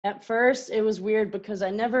At first, it was weird because I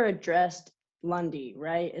never addressed Lundy,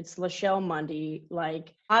 right? It's Lachelle Mundy.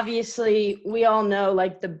 Like, obviously, we all know,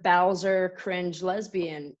 like, the Bowser cringe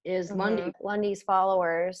lesbian is Lundy. Lundy's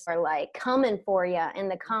followers are like coming for you in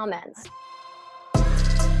the comments.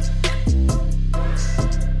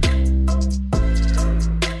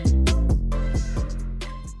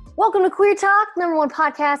 Welcome to Queer Talk, #1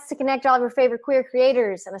 podcast to connect all of your favorite queer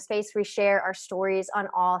creators in a space where we share our stories on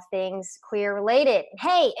all things queer related.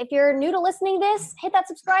 Hey, if you're new to listening to this, hit that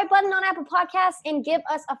subscribe button on Apple Podcasts and give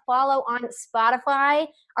us a follow on Spotify.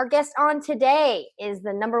 Our guest on today is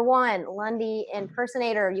the #1 Lundy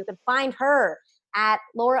impersonator. You can find her at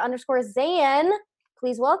Laura_Zan.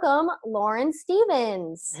 Please welcome Lauren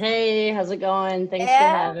Stevens. Hey, how's it going? Thanks for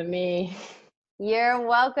having me. You're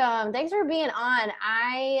welcome. Thanks for being on.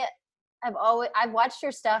 I've watched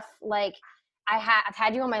your stuff. Like I've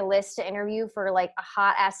had you on my list to interview for like a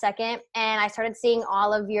hot ass second, and I started seeing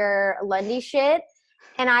all of your Lundy shit,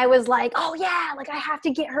 and I was like, oh yeah, like I have to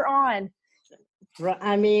get her on.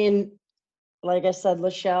 I mean, like I said,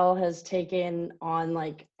 Lachelle has taken on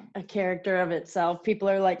like a character of itself. People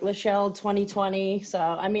are like, Lachelle 2020. So,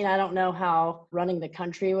 I mean, I don't know how running the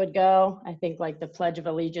country would go. I think like the Pledge of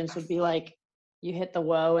Allegiance would be like, you hit the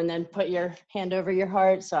whoa and then put your hand over your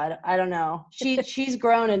heart. So I don't know. She's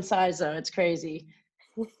grown in size though. It's crazy.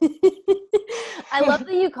 I love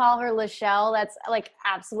that you call her Lachelle. That's like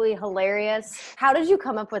absolutely hilarious. How did you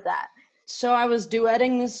come up with that? So I was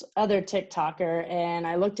duetting this other TikToker, and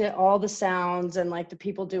I looked at all the sounds and like the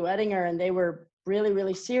people duetting her, and they were really,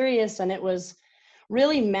 really serious. And it was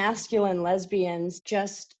really masculine lesbians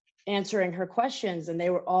just answering her questions. And they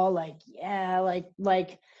were all like, yeah,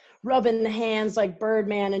 like rubbing the hands like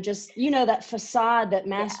Birdman, and just, you know, that facade that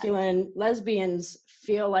masculine lesbians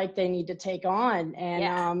feel like they need to take on.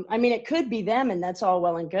 And I mean, it could be them, and that's all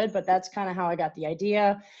well and good, but that's kind of how I got the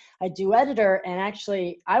idea. I duetted her, and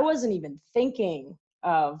actually I wasn't even thinking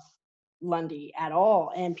of Lundy at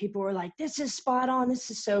all. And people were like, this is spot on.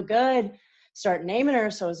 This is so good. Start naming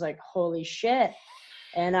her. So I was like, holy shit.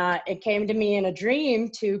 And it came to me in a dream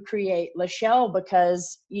to create Lachelle,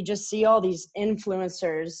 because you just see all these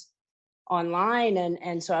influencers online.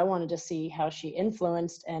 And so I wanted to see how she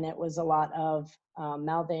influenced. And it was a lot of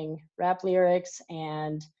mouthing rap lyrics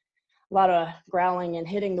and a lot of growling and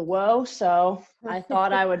hitting the whoa. So I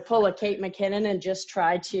thought I would pull a Kate McKinnon and just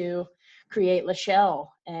try to create Lachelle.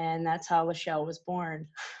 And that's how Lachelle was born.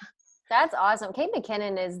 That's awesome. Kate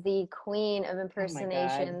McKinnon is the queen of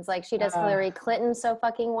impersonations. Like she does Hillary Clinton so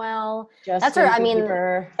fucking well. That's her. I mean,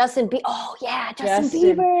 Justin Bieber. Oh yeah,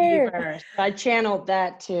 Justin Bieber. I channeled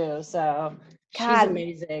that too. So she's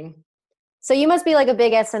amazing. So you must be like a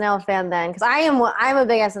big SNL fan then, because I'm a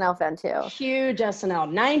big SNL fan too. Huge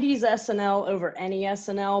SNL, 90s SNL over any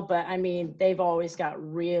SNL, but I mean, they've always got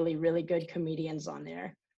really, really good comedians on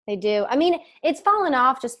there. They do. I mean, it's fallen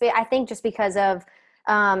off I think just because of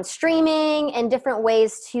streaming and different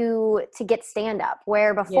ways to get stand-up,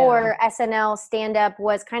 where before SNL stand-up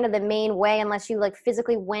was kind of the main way, unless you like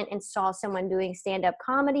physically went and saw someone doing stand-up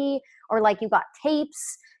comedy, or like you got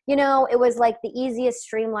tapes. You know, it was like the easiest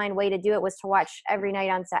streamlined way to do it was to watch every night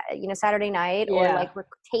on Saturday night, or like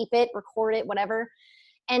tape it, record it, whatever.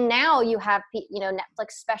 And now you have,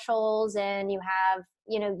 Netflix specials, and you have,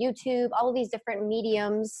 YouTube, all of these different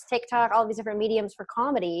mediums, TikTok, all of these different mediums for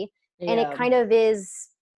comedy. And it kind of is,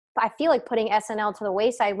 I feel like, putting SNL to the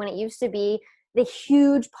wayside when it used to be the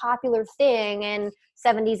huge popular thing in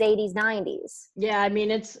 70s, 80s, 90s. Yeah, I mean,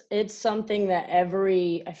 it's something that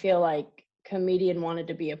I feel like, comedian wanted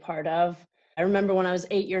to be a part of. I remember when I was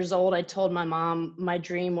 8 years old, I told my mom my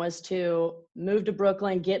dream was to move to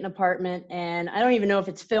Brooklyn, get an apartment, and I don't even know if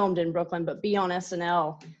it's filmed in Brooklyn, but be on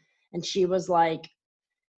SNL. And she was like,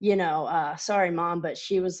 sorry, Mom, but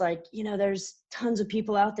she was like, there's tons of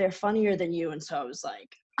people out there funnier than you. And so I was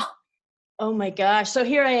like, oh my gosh. So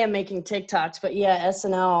here I am making TikToks. But yeah,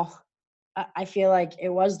 SNL, I feel like it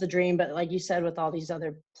was the dream. But like you said, with all these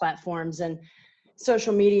other platforms and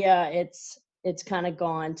social media, it's kind of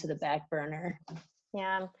gone to the back burner.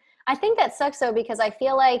 Yeah. I think that sucks though, because I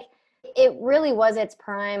feel like it really was its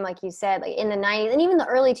prime, like you said, like in the 90s and even the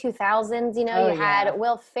early 2000s, you had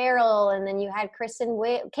Will Ferrell, and then you had Kristen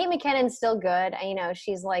Wiig. Kate McKinnon's still good.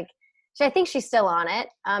 She's like, I think she's still on it.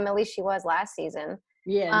 At least she was last season.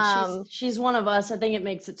 Yeah. She's one of us. I think it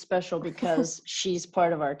makes it special because she's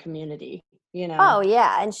part of our community. Oh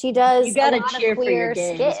yeah, and she does. You gotta cheer for your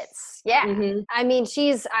skits. Yeah, I mean,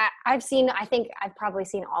 I think I've probably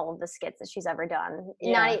seen all of the skits that she's ever done.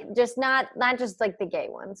 Yeah. Not just like the gay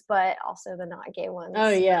ones, but also the not gay ones. Oh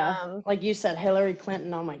yeah, like you said, Hillary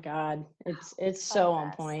Clinton. Oh my God, it's so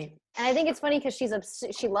on point. And I think it's funny because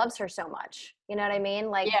she loves her so much. You know what I mean?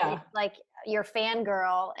 Like, Yeah. it's like you're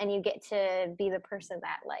fangirl and you get to be the person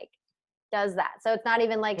that like does that. So it's not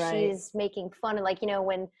even like Right. she's making fun of, like, you know,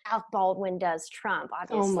 when Alec Baldwin does Trump, Oh my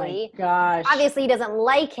obviously. gosh. Obviously he doesn't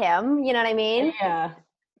like him, you know what I mean? Yeah.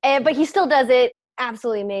 But he still does it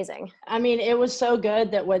absolutely amazing. I mean, it was so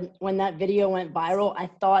good that when that video went viral, I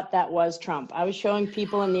thought that was Trump. I was showing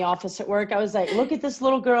people in the office at work. I was like, look at this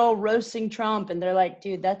little girl roasting Trump. And they're like,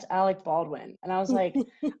 dude, that's Alec Baldwin. And I was like,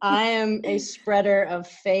 I am a spreader of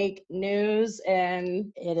fake news,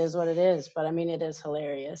 and it is what it is. But I mean, it is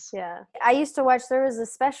hilarious. Yeah. I used to watch, there was a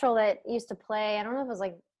special that used to play, I don't know if it was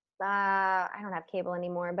like, I don't have cable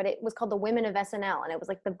anymore, but it was called The Women of SNL. And it was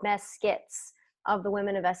like the best skits of the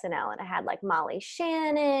Women of SNL. And it had like Molly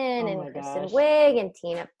Shannon Oh and my Kristen gosh. Wiig and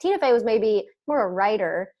Tina Fey was maybe more a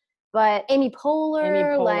writer, but Amy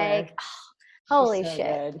Poehler, like, holy She's so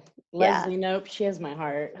shit. good. Yeah. Leslie Nope, she has my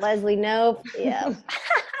heart. Leslie Nope. Yeah.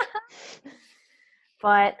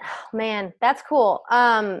 But man, that's cool.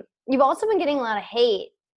 You've also been getting a lot of hate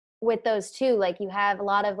with those too. Like you have a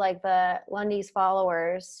lot of like the Lundy's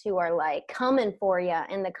followers who are like coming for you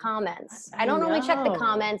in the comments. I don't normally check the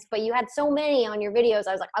comments, but you had so many on your videos.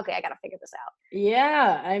 I was like, okay, I got to figure this out.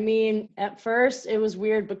 Yeah, I mean, at first it was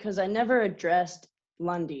weird because I never addressed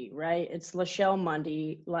Lundy, right? It's Lachelle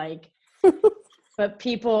Mundy, like, but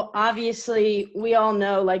people obviously, we all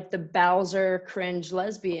know like the Bowser cringe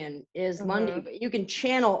lesbian is Lundy, but you can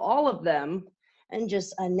channel all of them and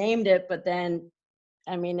just, I named it, but then,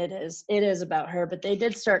 I mean, it is about her, but they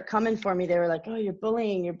did start coming for me. They were like, oh, you're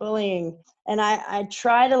bullying. And I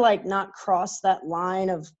try to like not cross that line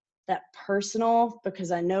of that personal,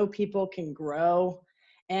 because I know people can grow.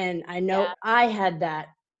 And I know I had that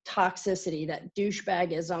toxicity, that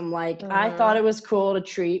douchebagism. Like I thought it was cool to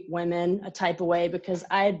treat women a type of way because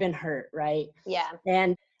I had been hurt, right? Yeah.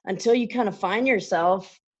 And until you kind of find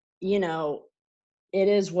yourself, you know, it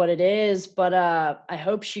is what it is, but I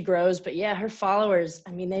hope she grows. But yeah, her followers,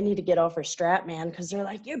 I mean, they need to get off her strap, man, because they're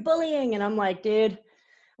like, you're bullying. And I'm like, dude,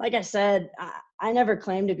 like I said, I never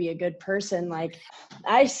claimed to be a good person. Like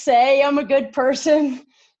I say I'm a good person.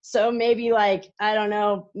 So maybe like, I don't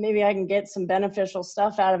know, maybe I can get some beneficial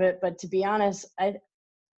stuff out of it. But to be honest, I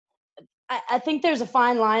think there's a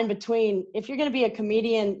fine line between, if you're going to be a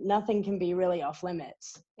comedian, nothing can be really off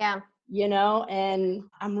limits. Yeah. You know, and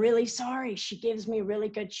I'm really sorry. She gives me really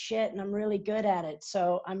good shit and I'm really good at it.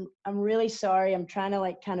 So I'm really sorry. I'm trying to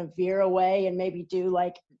like kind of veer away and maybe do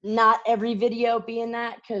like not every video being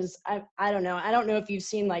that, because I don't know. I don't know if you've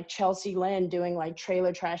seen like Chelsea Lynn doing like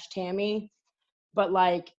Trailer Trash Tammy, but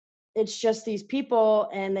like it's just these people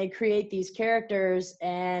and they create these characters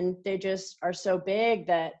and they just are so big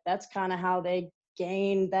that that's kind of how they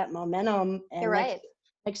gain that momentum. And You're right.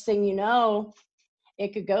 next thing you know,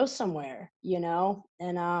 it could go somewhere, you know?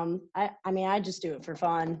 And I mean, I just do it for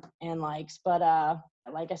fun and likes, but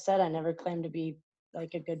like I said, I never claimed to be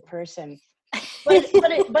like a good person. But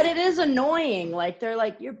it is annoying. Like they're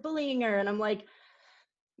like, you're bullying her, and I'm like,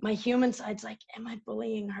 my human side's like, am I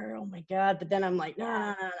bullying her? Oh my God. But then I'm like,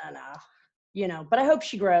 no. You know, but I hope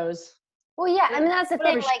she grows. Well, yeah, I mean, that's the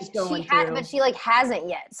thing, like, but she, like, hasn't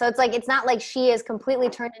yet. So it's, like, it's not like she has completely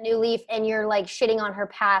turned a new leaf and you're, like, shitting on her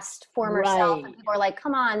past former self. And people are like,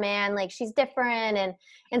 come on, man, like, she's different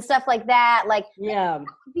and stuff like that. Like, yeah,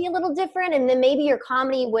 be a little different. And then maybe your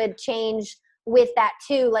comedy would change with that,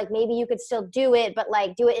 too. Like, maybe you could still do it, but,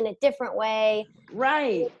 like, do it in a different way.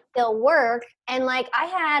 Right. It still work. And, like, I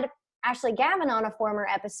had Ashley Gavin on a former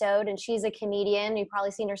episode, and she's a comedian. You've probably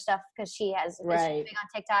seen her stuff because she's big on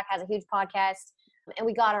TikTok, has a huge podcast. And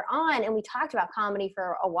we got her on and we talked about comedy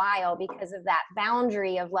for a while because of that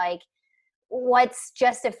boundary of like, what's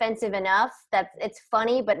just offensive enough that it's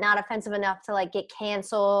funny, but not offensive enough to like get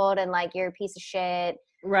canceled and like you're a piece of shit.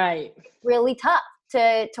 Right. Really tough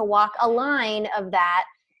to walk a line of that.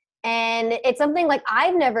 And it's something like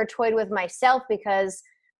I've never toyed with myself because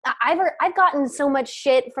I've gotten so much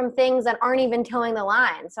shit from things that aren't even towing the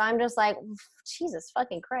line. So I'm just like, Jesus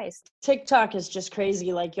fucking Christ. TikTok is just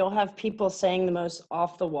crazy. Like you'll have people saying the most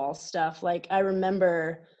off the wall stuff. Like I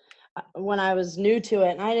remember when I was new to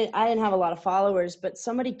it and I didn't have a lot of followers, but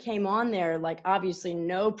somebody came on there, like obviously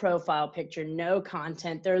no profile picture, no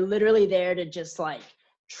content. They're literally there to just like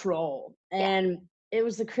troll. And it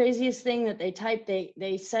was the craziest thing that they typed.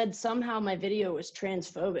 They said somehow my video was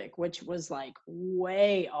transphobic, which was like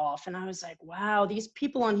way off. And I was like, wow, these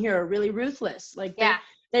people on here are really ruthless. Like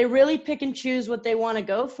they really pick and choose what they want to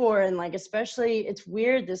go for. And like, especially it's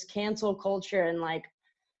weird, this cancel culture and like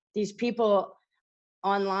these people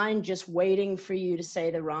online just waiting for you to say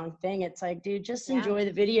the wrong thing. It's like, dude, just enjoy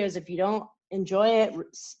the videos. If you don't enjoy it.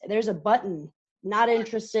 There's a button, not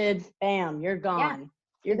interested, bam, you're gone.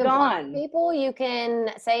 You're You can block gone. people. You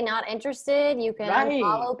can say not interested. You can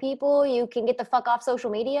unfollow people. You can get the fuck off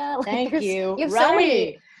social media. Like, Thank you. You have so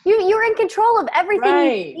many. You're in control of everything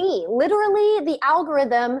you see. Literally, the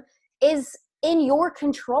algorithm is in your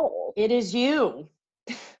control. It is you.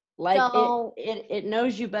 Like it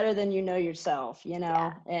knows you better than you know yourself, you know?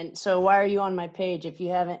 Yeah. And so why are you on my page if you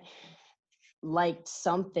haven't liked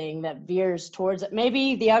something that veers towards it?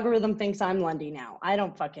 Maybe the algorithm thinks I'm Lundy now. I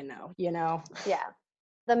don't fucking know, you know? Yeah.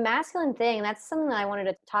 The masculine thing, that's something that I wanted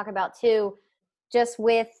to talk about too, just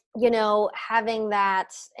with, you know, having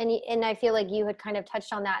that, and I feel like you had kind of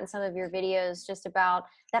touched on that in some of your videos, just about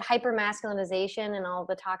that hyper masculinization and all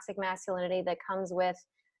the toxic masculinity that comes with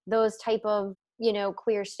those type of, you know,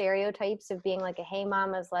 queer stereotypes of being like a hey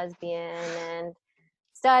mama's lesbian and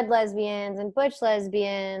stud lesbians and butch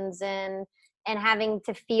lesbians, and having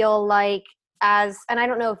to feel like, as, and I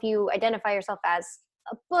don't know if you identify yourself as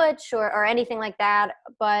a butch or anything like that,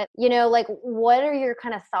 but, you know, like, what are your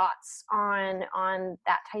kind of thoughts on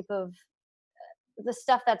that type of the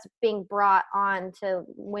stuff that's being brought on to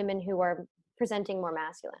women who are presenting more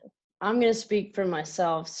masculine? I'm going to speak for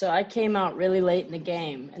myself. So I came out really late in the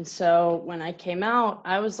game. And so when I came out,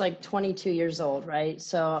 I was like 22 years old, right?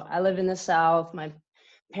 So I live in the South. My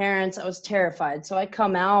parents, I was terrified. So I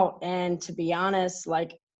come out, and to be honest,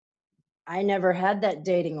 like, I never had that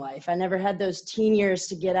dating life. I never had those teen years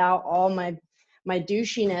to get out all my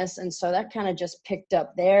douchiness. And so that kind of just picked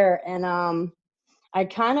up there. And I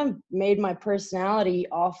kind of made my personality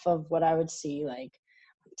off of what I would see like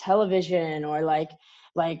television, or like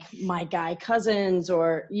my guy cousins,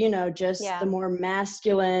 or, you know, just the more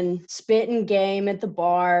masculine spitting game at the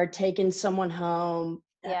bar, taking someone home,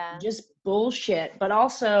 just bullshit. But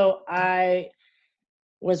also I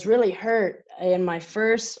was really hurt in my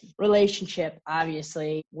first relationship.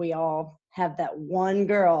 Obviously, we all have that one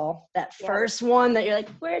girl, that first one that you're like,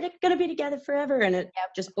 we're going to be together forever. And it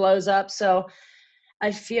just blows up. So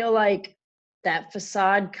I feel like that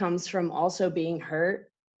facade comes from also being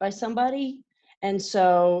hurt by somebody. And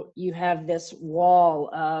so you have this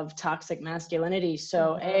wall of toxic masculinity.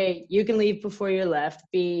 So A, you can leave before you're left.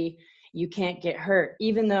 B, you can't get hurt.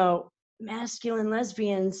 Even though masculine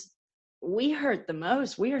lesbians, we hurt the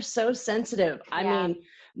most. We are so sensitive. I mean,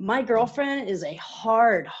 my girlfriend is a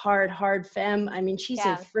hard femme. I mean, she's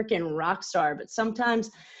a freaking rock star, but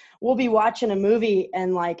sometimes we'll be watching a movie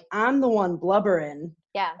and like, I'm the one blubbering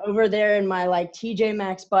over there in my like TJ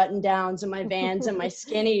Maxx button downs and my Vans and my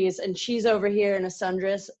skinnies. And she's over here in a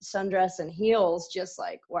sundress and heels, just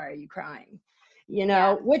like, why are you crying? You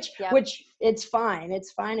know, which it's fine.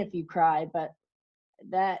 It's fine if you cry, but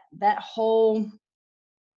that whole,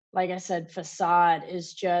 like I said, facade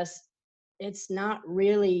is just, it's not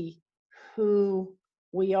really who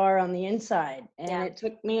we are on the inside. And it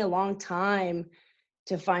took me a long time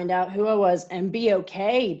to find out who I was and be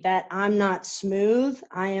okay that I'm not smooth.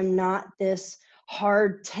 I am not this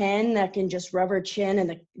hard 10 that can just rub her chin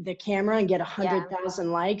in the camera and get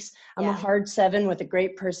 100,000 likes. I'm a hard 7 with a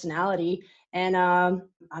great personality. And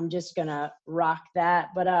I'm just gonna rock that.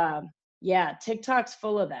 But TikTok's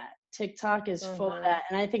full of that. TikTok is full of that.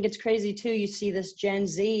 And I think it's crazy too. You see this Gen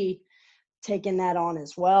Z taking that on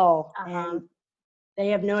as well. And they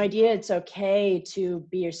have no idea it's okay to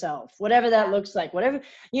be yourself, whatever that looks like, whatever,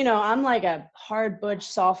 you know. I'm like a hard butch,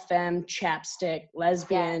 soft femme, chapstick,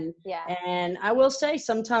 lesbian. And I will say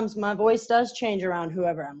sometimes my voice does change around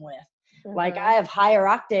whoever I'm with. Like I have higher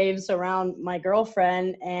octaves around my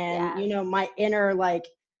girlfriend, and you know, my inner like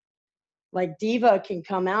diva can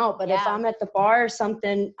come out. But if I'm at the bar or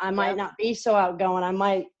something, I might not be so outgoing. I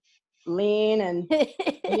might lean and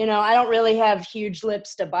you know, I don't really have huge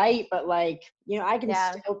lips to bite, but like, you know, I can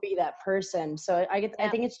still be that person. So I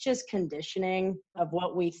think it's just conditioning of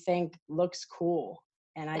what we think looks cool.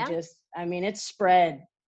 And I mean, it's spread.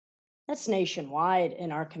 That's nationwide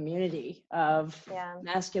in our community of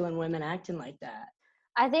masculine women acting like that.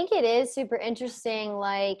 I think it is super interesting,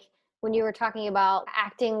 like when you were talking about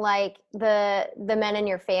acting like the men in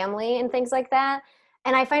your family and things like that.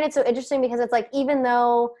 And I find it so interesting because it's like, even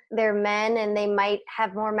though they're men and they might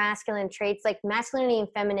have more masculine traits, like masculinity and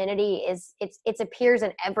femininity it appears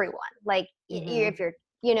in everyone. Like if you're,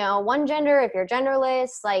 you know, one gender, if you're genderless,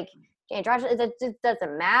 like androgynous, it just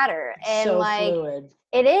doesn't matter. And so like fluid.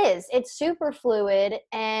 It's super fluid.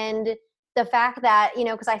 And the fact that, you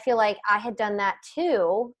know, because I feel like I had done that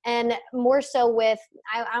too, and more so with,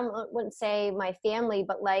 I wouldn't say my family,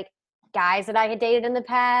 but like guys that I had dated in the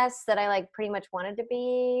past that I like pretty much wanted to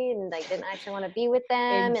be and like didn't actually want to be with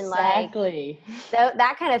them. Exactly. And like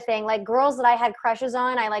that kind of thing. Like girls that I had crushes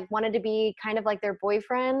on, I like wanted to be kind of like their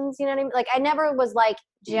boyfriends, you know what I mean? Like I never was like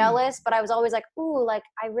jealous, but I was always like, ooh, like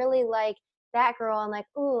I really like that girl, and like,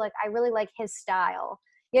 ooh, like I really like his style.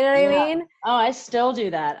 You know what I mean? Oh, I still do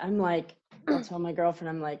that. I'm like, I'll tell my girlfriend,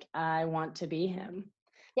 I'm like, I want to be him.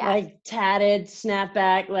 Yeah. Like tatted,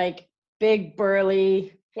 snapback, like big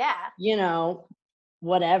burly. Yeah. You know,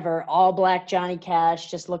 whatever, all black Johnny Cash,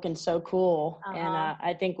 just looking so cool. And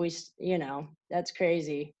I think we, you know, that's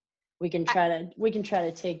crazy. We can try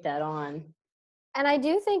to take that on. And I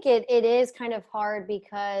do think it is kind of hard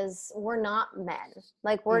because we're not men.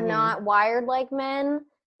 Like we're not wired like men,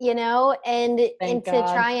 you know, and Thank to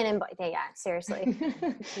God. try and embody, yeah, seriously.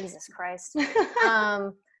 Jesus Christ.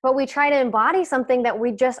 But we try to embody something that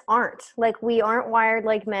we just aren't. Like we aren't wired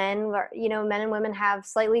like men. You know, men and women have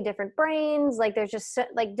slightly different brains. Like there's just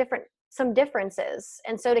like some differences.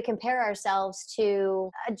 And so to compare ourselves to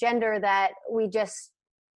a gender that we just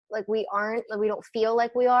like we aren't, we don't feel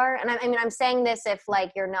like we are. And I mean, I'm saying this if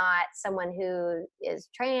like you're not someone who is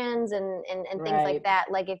trans and things like that.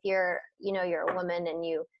 Like if you're, you know, you're a woman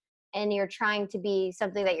and you're trying to be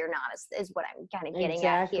something that you're not is what I'm kind of getting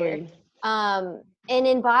at here. And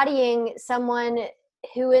embodying someone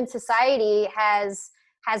who in society has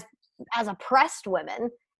oppressed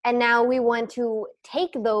women, and now we want to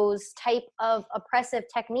take those type of oppressive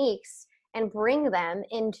techniques and bring them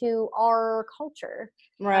into our culture.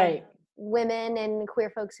 Right. Women and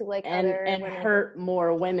queer folks who like and women. hurt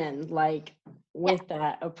more women like with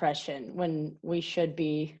that oppression when we should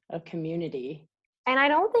be a community. And I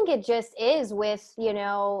don't think it just is with, you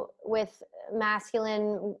know, with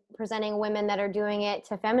masculine presenting women that are doing it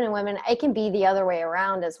to feminine women. It can be the other way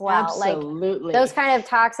around as well. Absolutely. Like those kind of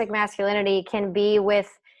toxic masculinity can be with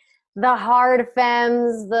the hard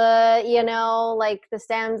femmes, the, you know, like the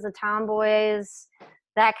stems, the tomboys,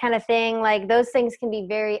 that kind of thing. Like those things can be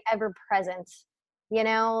very ever present, you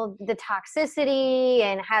know, the toxicity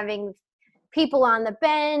and having people on the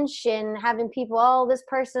bench and having people, oh, this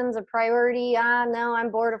person's a priority. No,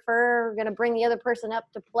 I'm bored of her. We're going to bring the other person up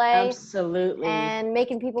to play. Absolutely. And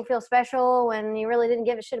making people feel special when you really didn't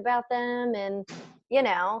give a shit about them. And, you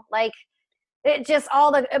know, like it just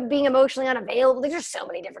all the being emotionally unavailable. There's just so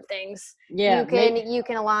many different things. Yeah. You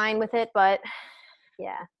can align with it, but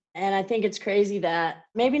yeah. And I think it's crazy that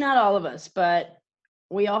maybe not all of us, but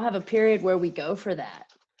we all have a period where we go for that.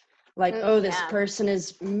 Like, this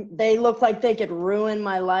person they look like they could ruin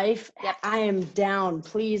my life. Yep. I am down.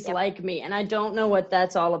 Please like me. And I don't know what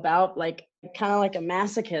that's all about. Like, kind of like a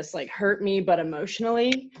masochist, like hurt me, but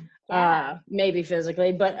emotionally, maybe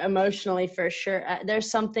physically, but emotionally for sure. There's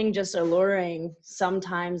something just alluring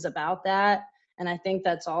sometimes about that. And I think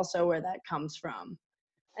that's also where that comes from.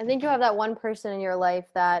 I think you have that one person in your life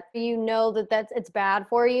that you know it's bad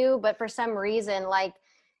for you, but for some reason, like,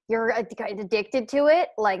 you're addicted to it,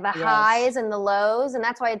 like the highs and the lows. And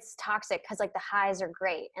that's why it's toxic, because like the highs are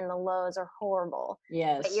great and the lows are horrible.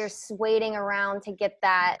 Yes. But you're waiting around to get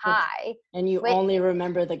that high. And you only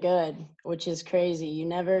remember the good, which is crazy.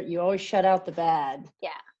 You always shut out the bad. Yeah.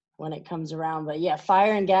 When it comes around. But yeah,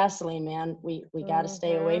 fire and gasoline, man. We got to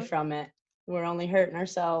stay away from it. We're only hurting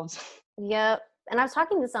ourselves. Yep. And I was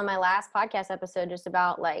talking to this on my last podcast episode just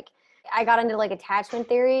about like, I got into like attachment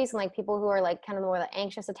theories, and like people who are like kind of more the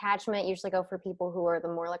anxious attachment usually go for people who are the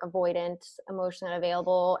more like avoidant, emotionally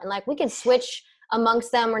unavailable. And like we can switch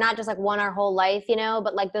amongst them. We're not just like one our whole life, you know,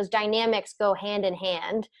 but like those dynamics go hand in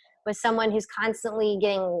hand with someone who's constantly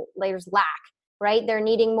getting, there's lack, right? They're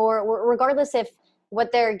needing more, regardless if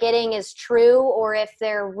what they're getting is true or if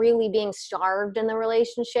they're really being starved in the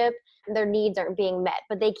relationship, their needs aren't being met,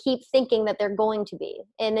 but they keep thinking that they're going to be.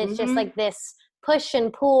 And it's just like this push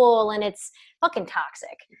and pull, and it's fucking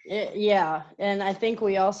toxic. Yeah. And I think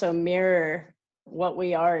we also mirror what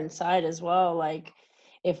we are inside as well. Like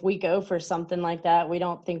if we go for something like that, we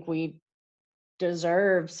don't think we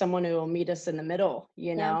deserve someone who will meet us in the middle,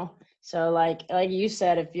 you know? So like you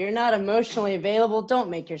said, if you're not emotionally available, don't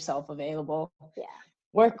make yourself available. Yeah.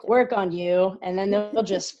 Work on you, and then they'll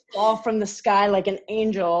just fall from the sky like an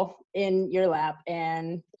angel in your lap,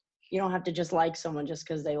 and you don't have to just like someone just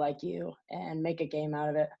because they like you and make a game out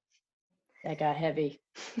of it. That got heavy.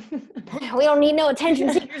 We don't need no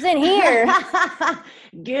attention seekers in here.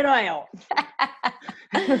 Get out.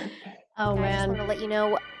 Oh, man. I just want to let you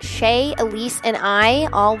know, Shay, Elise, and I,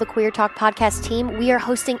 all the Queer Talk podcast team, we are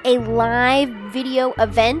hosting a live video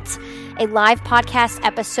event a live podcast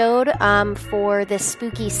episode for this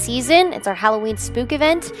spooky season. It's our Halloween spook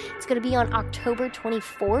event. It's going to be on October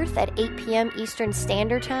 24th at 8 p.m. Eastern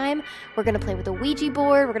Standard Time. We're going to play with a Ouija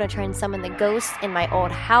board. We're going to try and summon the ghost in my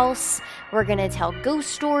old house. We're going to tell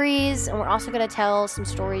ghost stories, and we're also going to tell some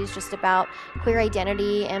stories just about queer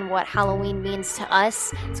identity and what Halloween means to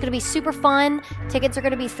us. It's going to be super fun. Tickets are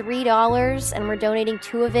going to be $3, and we're donating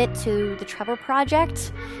 2 of it to the Trevor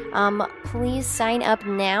Project. Please sign up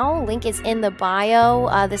now. Link is in the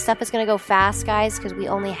bio. This stuff is going to go fast, guys, because we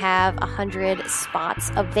only have 100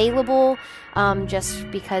 spots available, just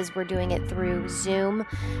because we're doing it through Zoom.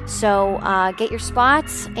 So get your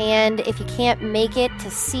spots, and if you can't make it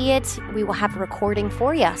to see it, we will have a recording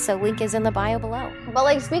for you. So link is in the bio below. But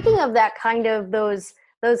like, speaking of that kind of those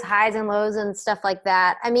highs and lows and stuff like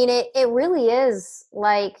that, I mean, it really is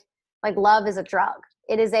like love is a drug.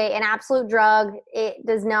 It is an absolute drug.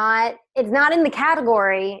 It's not in the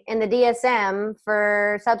category in the DSM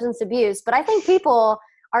for substance abuse, but I think people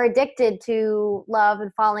are addicted to love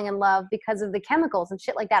and falling in love because of the chemicals and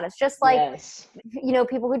shit like that. It's just like, Yes.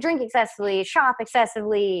 People who drink excessively, shop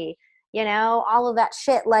excessively, all of that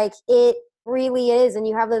shit. Like, it really is. And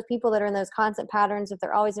you have those people that are in those constant patterns. If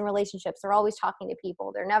they're always in relationships, they're always talking to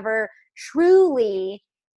people. They're never truly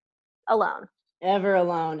alone. Ever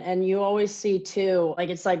alone. And you always see too, like,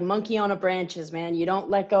 it's like monkey on a branches, man. You don't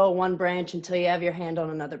let go of one branch until you have your hand on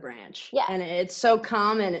another branch. Yeah. And it's so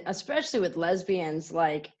common, especially with lesbians,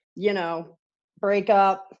 like, break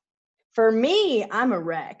up. For me, I'm a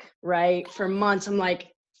wreck, right? For months, I'm like,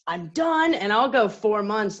 I'm done. And I'll go 4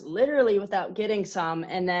 months literally without getting some.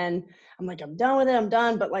 And then I'm like, I'm done with it. I'm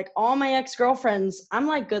done. But like all my ex-girlfriends, I'm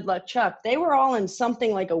like, good luck, Chuck. They were all in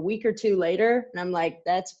something like a week or 2 later. And I'm like,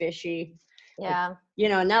 that's fishy. Yeah.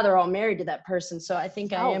 Now they're all married to that person. So I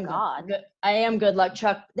think I am good luck,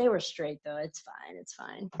 Chuck. They were straight though. It's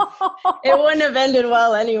fine. It wouldn't have ended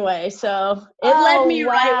well anyway. So it led me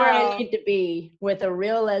right where I need to be, with a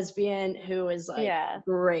real lesbian who is like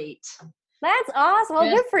great. That's awesome.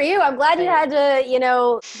 Well, good for you. I'm glad you had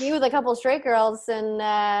to, be with a couple straight girls and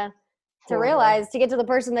to realize to get to the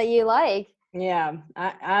person that you like. Yeah.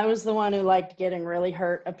 I was the one who liked getting really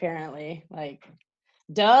hurt, apparently. Like,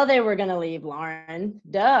 duh, they were going to leave, Lauren.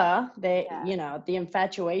 Duh. The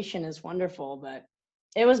infatuation is wonderful, but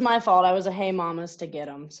it was my fault. I was a hey mamas to get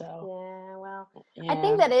them. So, yeah, well, I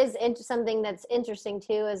think that is something that's interesting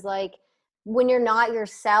too, is like, when you're not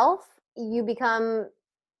yourself, you become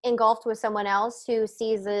engulfed with someone else who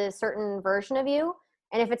sees a certain version of you.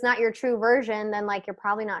 And if it's not your true version, then like, you're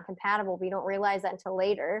probably not compatible, but you don't realize that until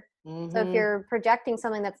later. Mm-hmm. So if you're projecting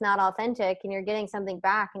something that's not authentic and you're getting something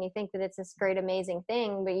back and you think that it's this great, amazing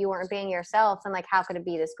thing, but you weren't being yourself, then like, how could it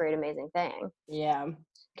be this great, amazing thing? Yeah.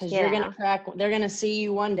 Because you're going to they're going to see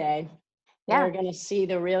you one day. Yeah. They're going to see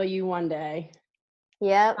the real you one day.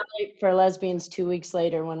 Yep. For lesbians 2 weeks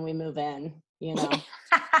later when we move in, you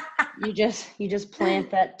just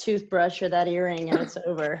plant that toothbrush or that earring and it's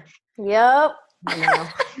over. Yep. And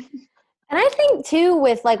I think too,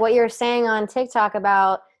 with like what you're saying on TikTok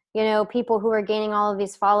about, people who are gaining all of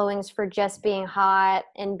these followings for just being hot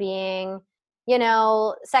and being,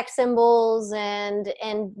 sex symbols and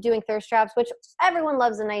doing thirst traps, which everyone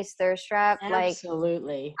loves a nice thirst trap.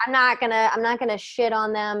 Absolutely. Like, I'm not gonna shit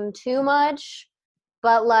on them too much,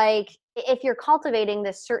 but like, if you're cultivating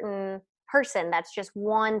this certain person that's just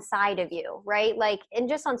one side of you, right? Like, and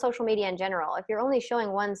just on social media in general, if you're only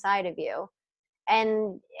showing one side of you,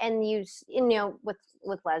 and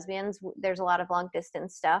with lesbians, there's a lot of long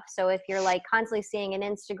distance stuff. So if you're like constantly seeing an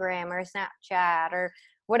Instagram or a Snapchat or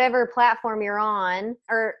whatever platform you're on,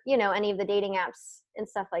 or any of the dating apps and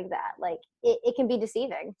stuff like that, like it can be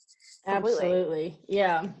deceiving. Completely. Absolutely.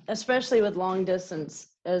 Yeah, especially with long distance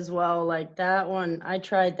as well. Like that one, I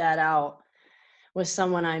tried that out with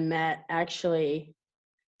someone I met actually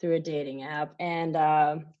through a dating app, and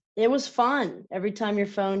it was fun. Every time your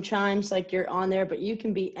phone chimes, like you're on there, but you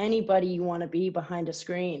can be anybody you want to be behind a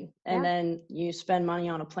screen. And then you spend money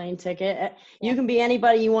on a plane ticket. You can be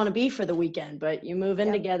anybody you want to be for the weekend, but you move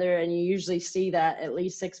in together and you usually see that at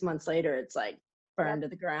least 6 months later, it's like burned to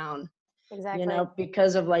the ground. Exactly.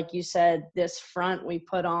 Because of, like you said, this front we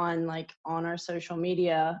put on, like on our social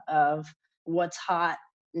media of what's hot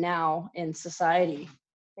now in society.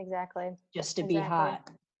 Exactly. Just to be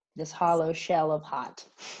hot. This hollow shell of hot.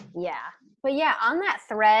 Yeah. But yeah, on that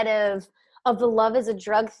thread of the love is a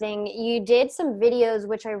drug thing, you did some videos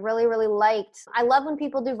which I really, really liked. I love when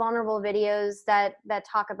people do vulnerable videos that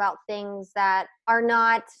talk about things that are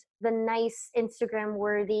not the nice Instagram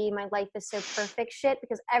worthy, my life is so perfect shit,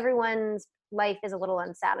 because everyone's life is a little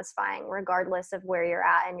unsatisfying regardless of where you're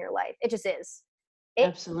at in your life. It just is.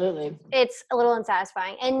 Absolutely. It's a little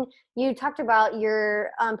unsatisfying. And you talked about your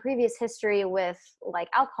previous history with like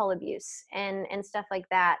alcohol abuse and stuff like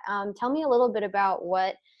that. Tell me a little bit about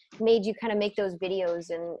what made you kind of make those videos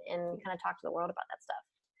and kind of talk to the world about that stuff.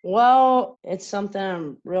 Well, it's something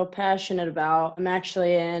I'm real passionate about. I'm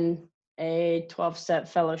actually in a 12-step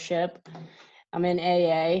fellowship. I'm in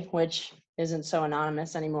AA, which isn't so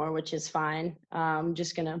anonymous anymore, which is fine. I'm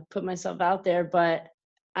just going to put myself out there. But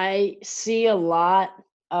I see a lot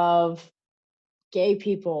of gay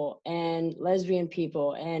people and lesbian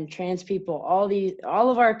people and trans people, all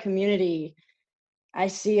of our community. I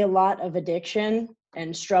see a lot of addiction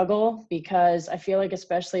and struggle because I feel like,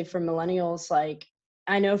 especially for millennials, like,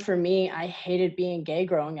 I know for me, I hated being gay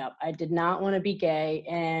growing up. I did not want to be gay.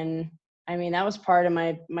 And I mean, that was part of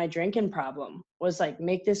my drinking problem, was like,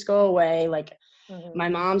 make this go away. Like, my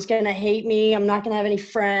mom's going to hate me. I'm not going to have any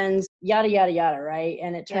friends, yada, yada, yada. Right.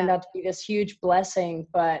 And it turned out to be this huge blessing,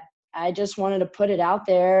 but I just wanted to put it out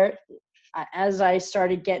there. As I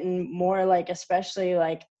started getting more, like, especially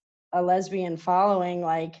like a lesbian following,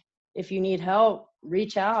 like, if you need help,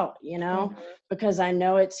 reach out, because I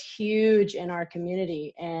know it's huge in our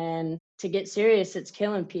community. And to get serious, it's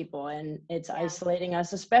killing people and it's isolating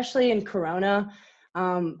us, especially in Corona.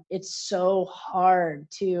 It's so hard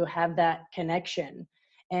to have that connection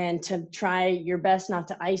and to try your best not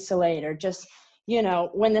to isolate, or just,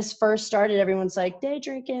 when this first started, everyone's like, day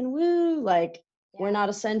drinking, woo, like, we're not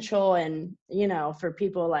essential. And, for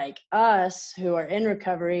people like us who are in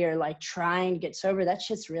recovery or like trying to get sober, that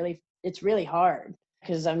shit's it's really hard.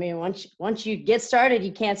 Because I mean, once you get started,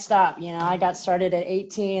 you can't stop. I got started at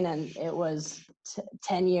 18 and it was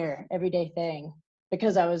 10-year everyday thing,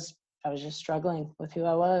 because I was just struggling with who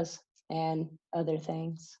I was and other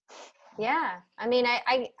things. Yeah. I mean,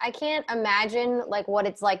 I can't imagine like what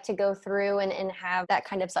it's like to go through and have that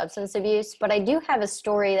kind of substance abuse, but I do have a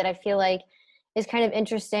story that I feel like is kind of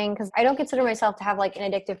interesting, because I don't consider myself to have like an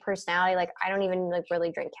addictive personality. Like, I don't even like really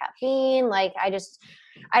drink caffeine. Like, I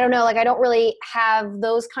don't know, like, I don't really have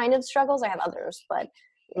those kind of struggles. I have others, but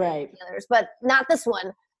not this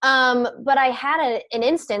one. But I had an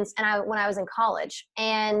instance when I was in college,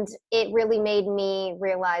 and it really made me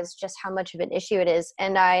realize just how much of an issue it is.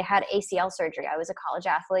 And I had ACL surgery. I was a college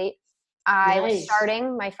athlete. I was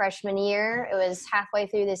starting my freshman year. It was halfway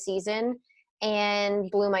through the season, and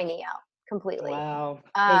blew my knee out completely. Wow.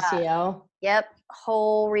 ACL? Yep.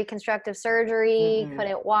 Whole reconstructive surgery.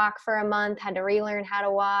 Couldn't walk for a month. Had to relearn how to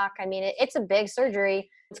walk. I mean, it's a big surgery.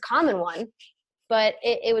 It's a common one, but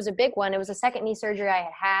it was a big one. It was a second knee surgery I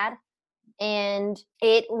had. And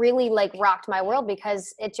it really like rocked my world,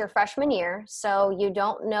 because it's your freshman year. So you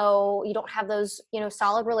don't have those,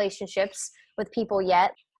 solid relationships with people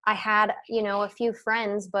yet. I had, a few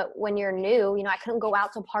friends, but when you're new, I couldn't go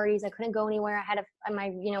out to parties. I couldn't go anywhere. I had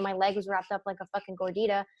my leg was wrapped up like a fucking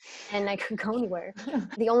gordita, and I couldn't go anywhere.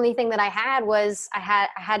 The only thing that I had was I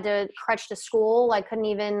had to crutch to school. I couldn't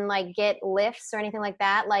even like get lifts or anything like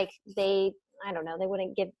that. Like I don't know, they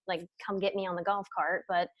wouldn't come get me on the golf cart,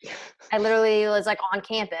 but I literally was like on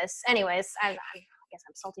campus. Anyways, I guess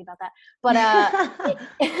I'm salty about that, but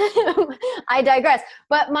I digress.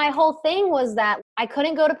 But my whole thing was that I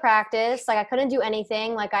couldn't go to practice. Like, I couldn't do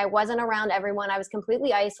anything. Like, I wasn't around everyone. I was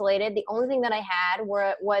completely isolated. The only thing that I had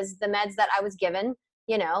was the meds that I was given,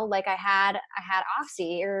 like I had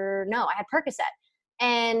Oxy, I had Percocet.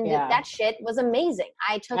 And that shit was amazing.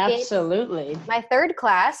 I took Absolutely. My third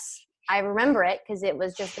class, I remember it because it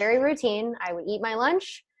was just very routine. I would eat my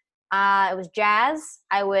lunch. It was jazz.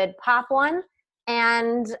 I would pop one.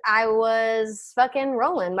 And I was fucking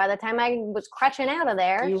rolling by the time I was crutching out of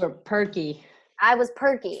there. You were perky. I was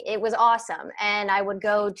perky. It was awesome. And I would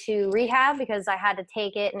go to rehab because I had to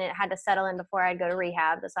take it and it had to settle in before I'd go to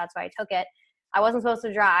rehab. So that's why I took it. I wasn't supposed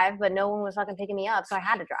to drive, but no one was fucking picking me up. So I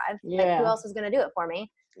had to drive. Yeah. Like, who else was going to do it for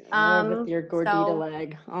me? With your gordita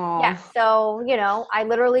leg. Aww. Yeah. So, I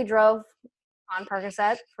literally drove on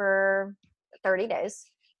Percocet for 30 days.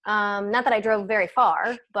 Not that I drove very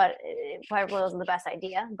far, but it probably wasn't the best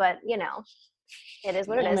idea, but it is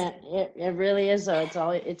what it is. It really is though.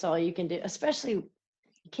 It's all you can do, especially you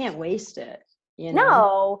can't waste it,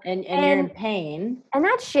 No. And you're in pain. And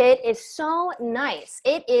that shit is so nice.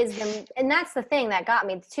 It is, and that's the thing that got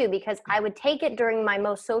me too, because I would take it during my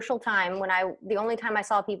most social time the only time I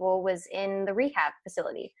saw people was in the rehab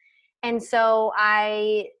facility. And so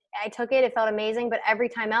I took it. It felt amazing. But every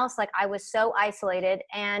time else, like, I was so isolated.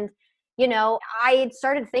 And, I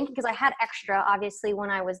started thinking, because I had extra, obviously,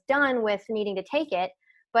 when I was done with needing to take it.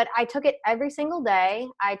 But I took it every single day.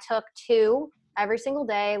 I took 2 every single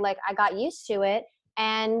day. Like, I got used to it.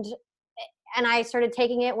 And I started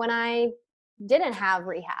taking it when I didn't have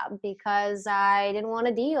rehab because I didn't want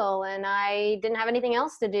to deal and I didn't have anything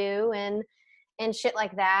else to do and shit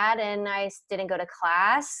like that. And I didn't go to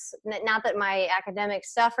class. Not that my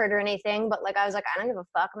academics suffered or anything, but like I was like, I don't give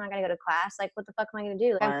a fuck. I'm not gonna go to class. Like, what the fuck am I gonna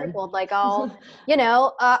do? Like, I'm crippled. Like, I'll,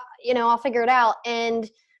 I'll figure it out. And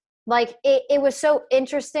like it was so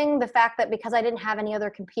interesting, the fact that because I didn't have any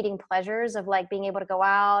other competing pleasures of like being able to go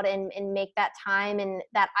out and make that time, and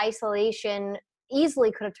that isolation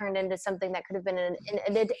easily could have turned into something that could have been an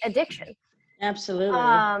addiction. Absolutely.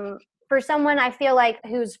 For someone I feel like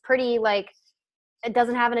who's pretty like, it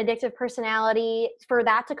doesn't have an addictive personality, for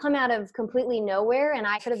that to come out of completely nowhere and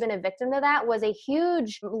I could have been a victim to that was a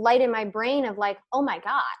huge light in my brain of like, oh my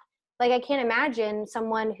God. Like, I can't imagine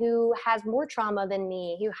someone who has more trauma than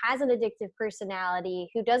me, who has an addictive personality,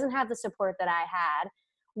 who doesn't have the support that I had.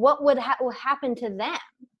 What would happen to them?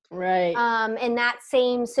 Right. In that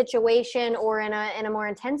same situation or in a more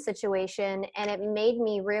intense situation. And it made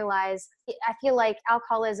me realize, I feel like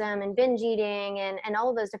alcoholism and binge eating and all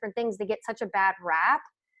of those different things, they get such a bad rap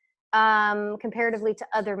comparatively to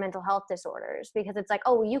other mental health disorders, because it's like,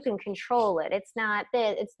 oh, you can control it. It's not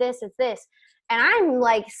this, it's this, it's this. And I'm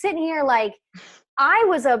like sitting here like I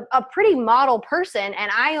was a pretty model person and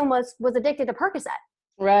I almost was addicted to Percocet.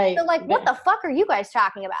 Right. So like, what the fuck are you guys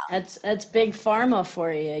talking about? That's big pharma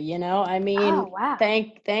for you, you know? I mean, oh, wow.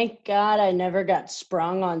 thank God I never got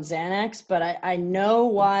sprung on Xanax, but I know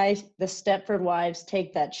why the Stepford wives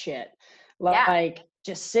take that shit. Like,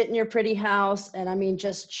 just sit in your pretty house and I mean,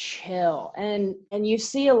 just chill. And you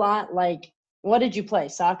see a lot, like, what did you play?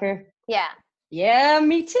 Soccer? Yeah. Yeah,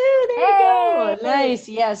 me too. There you go. Nice.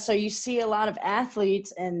 Yeah. So you see a lot of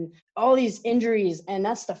athletes and all these injuries, and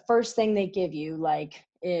that's the first thing they give you, like,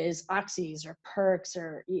 is oxys or perks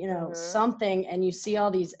or, something. And you see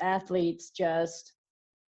all these athletes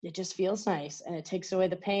it just feels nice and it takes away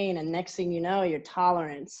the pain. And next thing you know, your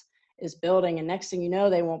tolerance is building. And next thing you know,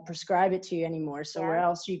 they won't prescribe it to you anymore. So where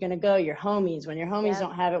else are you going to go? Your homies. When your homies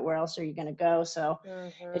don't have it, where else are you going to go? So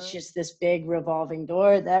it's just this big revolving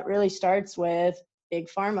door that really starts with big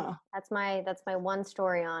pharma. That's my one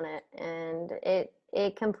story on it. And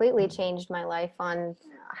it completely changed my life on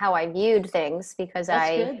how I viewed things, because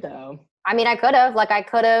That's good though. I mean, I could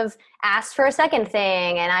have asked for a second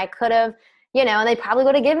thing, and I could have, and they probably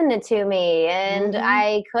would have given it to me. And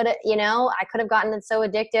I could have gotten it so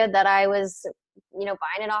addicted that I was, buying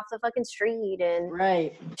it off the fucking street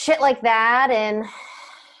and shit like that. And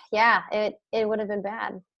yeah, it would have been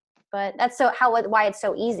bad. But that's why it's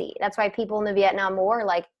so easy. That's why people in the Vietnam War,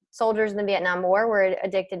 like soldiers in the Vietnam War, were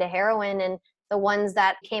addicted to heroin, and the ones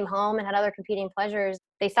that came home and had other competing pleasures,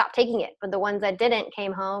 they stopped taking it. But the ones that didn't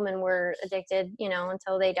came home and were addicted,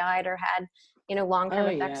 until they died or had, long-term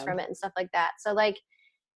effects from it and stuff like that. So like,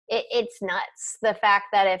 it's nuts, the fact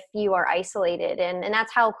that if you are isolated, and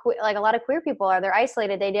that's how like a lot of queer people are, they're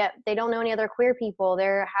isolated. They don't know any other queer people. They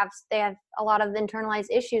have a lot of internalized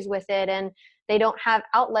issues with it, and they don't have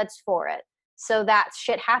outlets for it. So that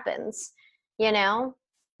shit happens,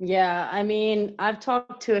 Yeah, I mean, I've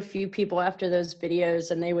talked to a few people after those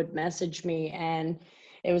videos, and they would message me, and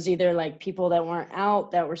it was either like people that weren't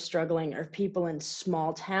out that were struggling, or people in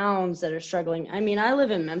small towns that are struggling. I mean, I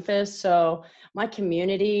live in Memphis, so my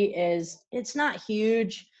community it's not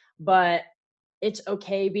huge, but it's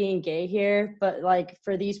okay being gay here. But like,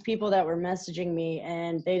 for these people that were messaging me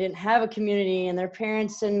and they didn't have a community and their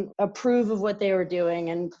parents didn't approve of what they were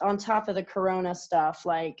doing, and on top of the corona stuff,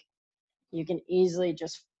 like, you can easily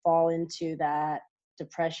just fall into that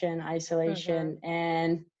depression, isolation.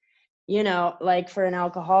 And, like, for an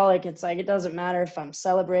alcoholic, it's like, it doesn't matter if I'm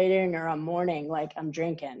celebrating or I'm mourning, like, I'm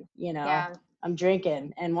drinking, I'm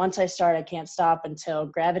drinking. And once I start, I can't stop until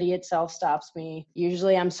gravity itself stops me.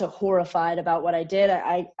 Usually I'm so horrified about what I did,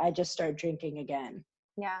 I just start drinking again.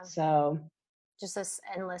 Yeah. So just this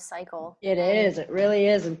endless cycle. It really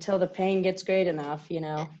is, until the pain gets great enough,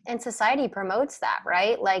 And society promotes that,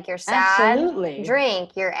 right? Like, you're sad, absolutely,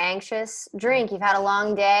 drink. You're anxious, drink. You've had a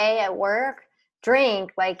long day at work,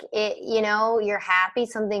 drink. Like, you're happy,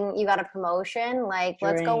 you got a promotion, like,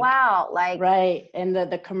 drink. Let's go out, like, right. And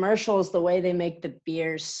the commercials, the way they make the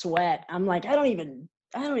beers sweat, I'm like, I don't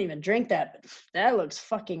even drink that, but that looks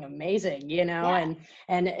fucking amazing,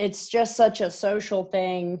 and it's just such a social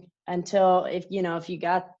thing until if you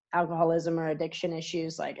got alcoholism or addiction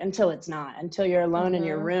issues, like, until you're alone in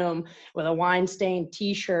your room with a wine stained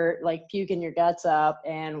t-shirt, like puking your guts up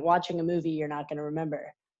and watching a movie you're not going to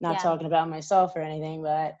remember. Not talking about myself or anything,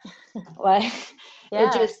 but like,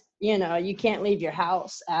 it just, you can't leave your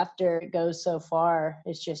house after it goes so far.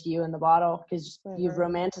 It's just you and the bottle, because you've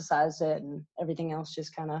romanticized it, and everything else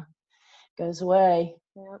just kind of goes away,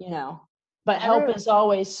 But help is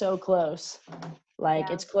always so close. Like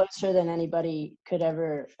Yeah. it's closer than anybody could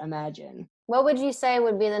ever imagine. What would you say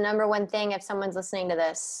would be the number one thing if someone's listening to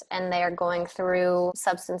this and they are going through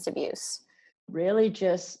substance abuse? Really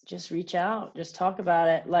just reach out, just talk about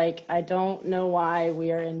it. Like, I don't know why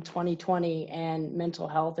we are in 2020 and mental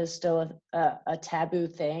health is still a taboo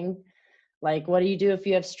thing. Like, what do you do if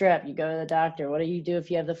you have strep? You go to the doctor. What do you do if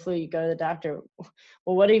you have the flu? You go to the doctor.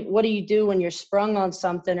 Well, what do you do when you're sprung on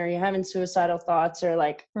something, or you're having suicidal thoughts, or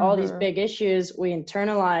like all these big issues? We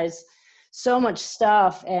internalize so much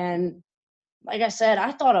stuff. And like I said,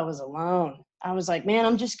 I thought I was alone. I was like, man,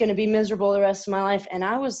 I'm just going to be miserable the rest of my life. And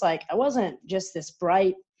I was like, I wasn't just this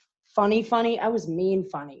bright, funny. I was mean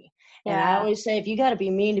funny. And I always say, if you got to be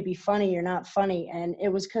mean to be funny, you're not funny. And it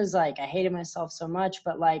was because like I hated myself so much.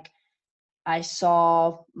 But like, I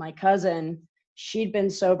saw my cousin, she'd been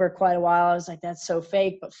sober quite a while. I was like, that's so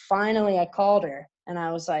fake. But finally I called her and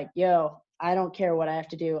I was like, yo, I don't care what I have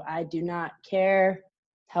to do. I do not care.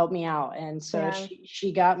 Help me out. And so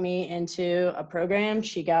she got me into a program.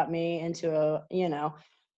 She got me into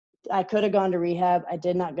I could have gone to rehab. I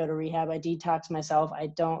did not go to rehab. I detoxed myself. I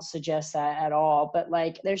don't suggest that at all. But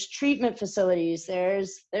like, there's treatment facilities.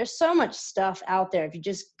 There's so much stuff out there if you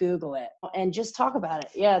just Google it and just talk about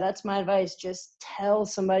it. Yeah, that's my advice. Just tell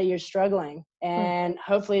somebody you're struggling. And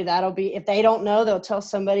hopefully that'll be, if they don't know, they'll tell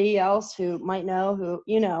somebody else who might know, who,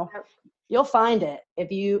 you'll find it.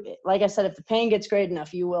 If you, like I said, if the pain gets great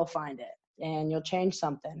enough, you will find it. And you'll change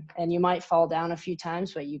something. And you might fall down a few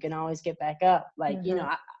times, but you can always get back up. Like,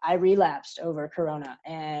 I relapsed over Corona,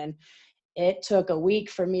 and it took a week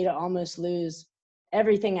for me to almost lose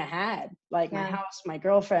everything I had, like my house, my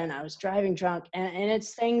girlfriend. I was driving drunk, and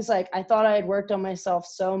it's things like I thought I had worked on myself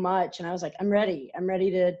so much, and I was like, I'm ready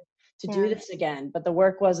to do this again. But the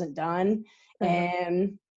work wasn't done,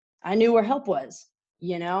 and I knew where help was.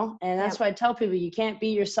 And that's why I tell people, you can't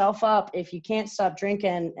beat yourself up if you can't stop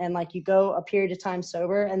drinking and like you go a period of time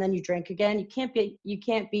sober and then you drink again. You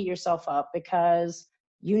can't beat yourself up, because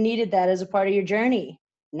you needed that as a part of your journey.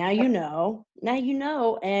 Now you know,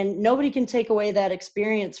 and nobody can take away that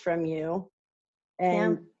experience from you.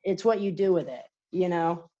 And it's what you do with it,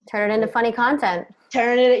 Turn it into funny content.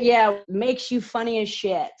 Makes you funny as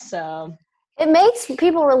shit. So it makes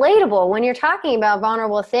people relatable when you're talking about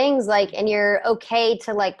vulnerable things, like, and you're okay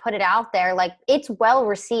to like put it out there. Like, it's well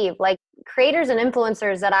received. Like, creators and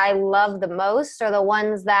influencers that I love the most are the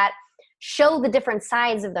ones that show the different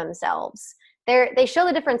sides of themselves. They show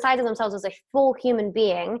the different sides of themselves as a full human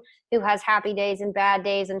being who has happy days and bad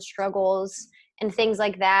days and struggles and things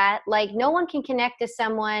like that. Like, no one can connect to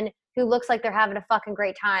someone who looks like they're having a fucking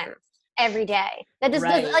great time every day. That just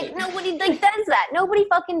doesn't, like, nobody like does that. Nobody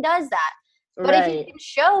fucking does that. But if you can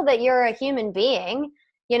show that you're a human being,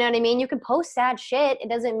 you know what I mean? You can post sad shit. It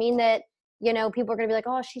doesn't mean that, people are going to be like,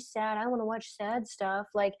 oh, she's sad. I want to watch sad stuff.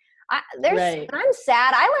 Like, when I'm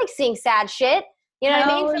sad, I like seeing sad shit. You know what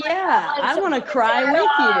I mean? So I want to cry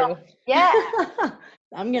with you. Yeah.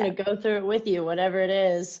 I'm going to go through it with you, whatever it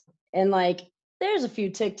is. And like, there's a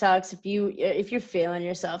few TikToks. If you're feeling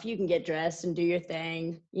yourself, you can get dressed and do your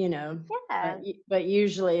thing, Yeah. But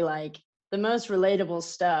usually, like, the most relatable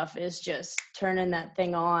stuff is just turning that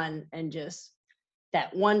thing on and just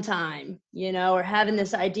that one time, or having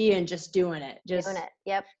this idea and just doing it.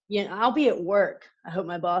 Yep. I'll be at work. I hope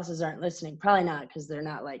my bosses aren't listening. Probably not, because they're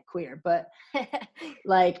not like queer, but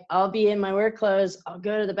like, I'll be in my work clothes. I'll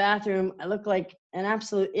go to the bathroom. I look like an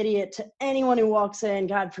absolute idiot to anyone who walks in.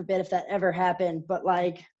 God forbid if that ever happened. But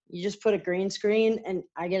like, you just put a green screen and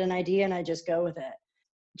I get an idea and I just go with it.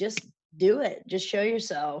 Just do it. Just show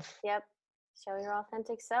yourself. Yep. Show your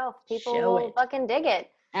authentic self. People will fucking dig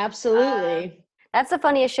it. Absolutely. That's the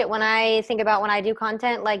funniest shit when I think about when I do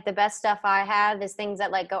content. Like, the best stuff I have is things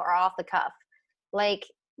that like are off the cuff. Like,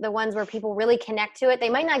 the ones where people really connect to it. They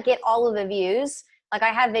might not get all of the views. Like, I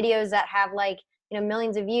have videos that have like,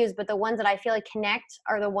 millions of views, but the ones that I feel like connect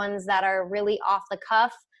are the ones that are really off the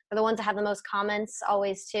cuff. Are the ones that have the most comments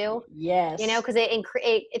always too. Yes. Because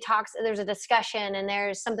it talks, there's a discussion and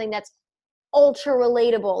there's something that's ultra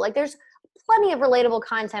relatable. Like, there's plenty of relatable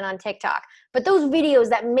content on TikTok, but those videos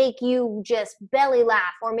that make you just belly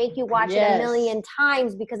laugh or make you watch it a million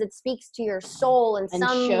times because it speaks to your soul in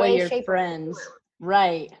some way, shape, or form. Friends.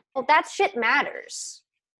 Right. Well, that shit matters.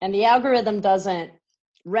 And the algorithm doesn't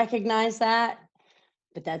recognize that,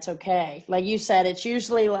 but that's okay. Like you said, it's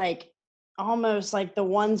usually like almost like the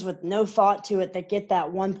ones with no thought to it that get that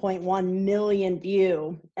 1.1 million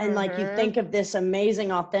view. And like, you think of this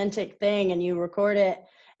amazing, authentic thing and you record it,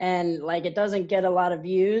 and like it doesn't get a lot of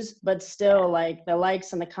views, but still like the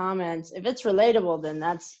likes and the comments, if it's relatable, then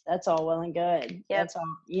that's all well and good. That's all,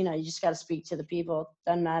 you know, you just got to speak to the people.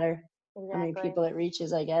 Doesn't matter how many people it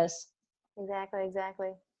reaches, I guess. Exactly.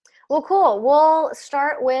 Well, cool. We'll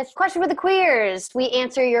start with Question for the Queers. We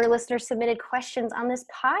answer your listener submitted questions on this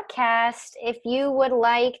podcast. If you would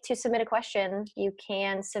like to submit a question, you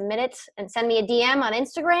can submit it and send me a DM on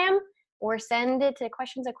Instagram or send it to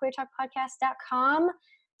questions@queertalkpodcast.com.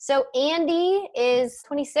 So Andy is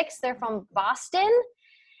 26. They're from Boston.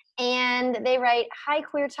 And they write, "Hi,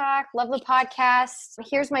 Queer Talk. Love the podcast.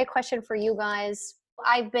 Here's my question for you guys.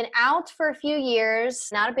 I've been out for a few years,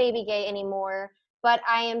 not a baby gay anymore, but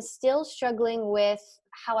I am still struggling with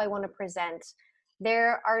how I want to present.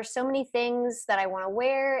 There are so many things that I want to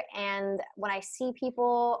wear, and when I see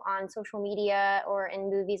people on social media or in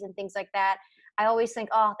movies and things like that, I always think,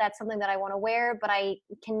 oh, that's something that I want to wear, but I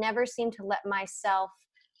can never seem to let myself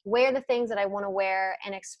wear the things that I want to wear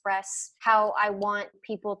and express how I want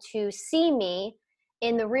people to see me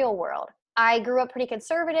in the real world. I grew up pretty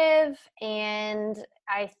conservative, and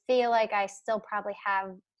I feel like I still probably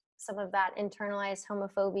have some of that internalized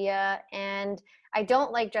homophobia, and I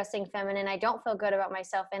don't like dressing feminine. I don't feel good about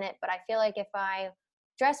myself in it, but I feel like if I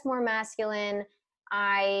dress more masculine,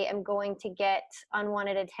 I am going to get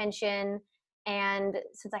unwanted attention. And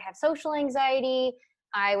since I have social anxiety,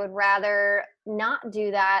 I would rather not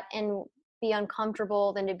do that and be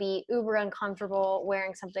uncomfortable than to be uber uncomfortable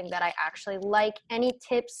wearing something that I actually like. Any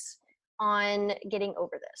tips on getting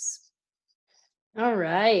over this?" All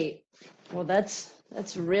right. Well, that's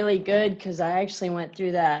really good, because I actually went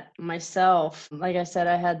through that myself. Like I said,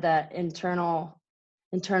 I had that internalized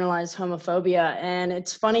homophobia, and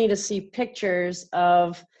it's funny to see pictures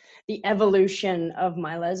of the evolution of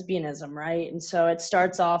my lesbianism, right? And so it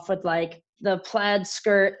starts off with like the plaid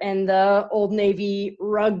skirt and the Old Navy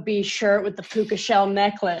rugby shirt with the puka shell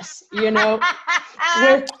necklace, you know,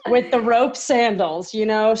 with the rope sandals, you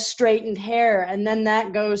know, straightened hair. And then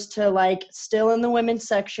that goes to like still in the women's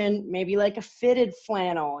section, maybe like a fitted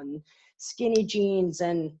flannel and skinny jeans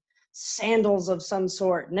and sandals of some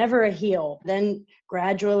sort, never a heel. Then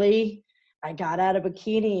gradually I got out of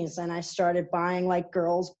bikinis and I started buying like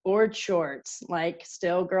girls' board shorts, like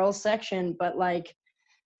still girls section, but like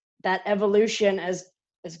that evolution, as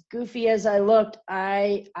goofy as I looked,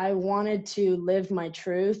 I wanted to live my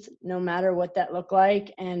truth no matter what that looked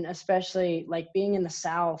like. And especially like being in the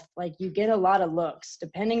South, like you get a lot of looks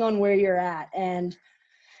depending on where you're at. And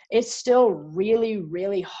it's still really,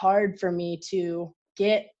 really hard for me to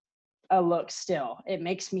get a look still. It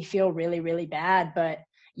makes me feel really, really bad, but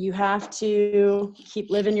you have to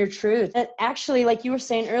keep living your truth. And actually, like you were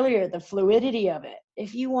saying earlier, the fluidity of it.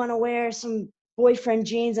 If you want to wear some boyfriend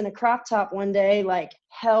jeans and a crop top one day, like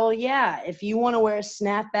hell yeah. If you want to wear a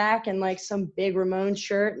snapback and like some big Ramon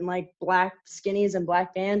shirt and like black skinnies and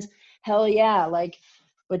black Vans, hell yeah. Like,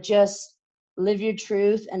 but just live your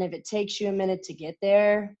truth. And if it takes you a minute to get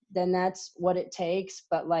there, then that's what it takes.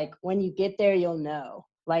 But like when you get there, you'll know.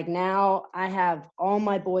 Like now I have all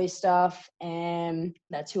my boy stuff, and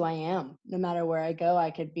that's who I am. No matter where I go,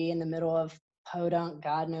 I could be in the middle of podunk,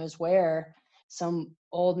 God knows where, some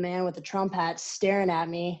old man with a Trump hat staring at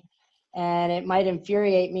me, and it might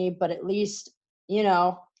infuriate me, but at least, you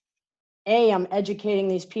know, I'm educating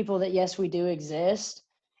these people that yes, we do exist,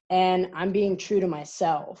 and I'm being true to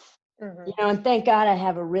myself. Mm-hmm. You know, and thank God I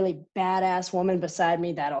have a really badass woman beside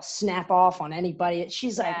me that'll snap off on anybody.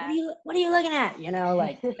 She's like, what are you looking at? You know,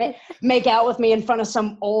 like make out with me in front of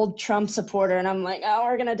some old Trump supporter. And I'm like, oh,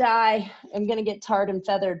 we're going to die. I'm going to get tarred and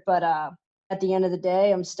feathered. But at the end of the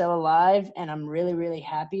day, I'm still alive, and I'm really, really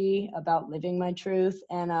happy about living my truth.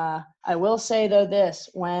 And I will say, though, this,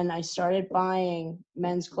 when I started buying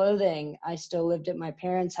men's clothing, I still lived at my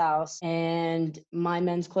parents' house, and my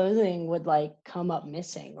men's clothing would like come up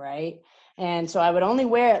missing, right? And so I would only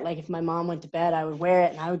wear it, like if my mom went to bed, I would wear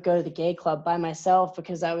it, and I would go to the gay club by myself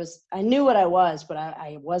because I knew what I was, but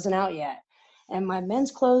I wasn't out yet. And my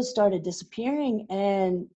men's clothes started disappearing,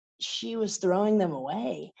 and she was throwing them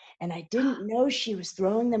away. And I didn't know she was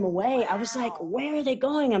throwing them away. I was like, where are they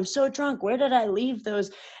going? I'm so drunk. Where did I leave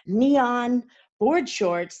those neon board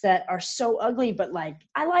shorts that are so ugly, but like,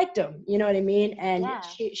 I liked them, you know what I mean? And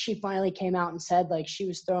she finally came out and said like she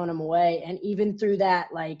was throwing them away. And even through that,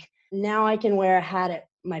 like now I can wear a hat at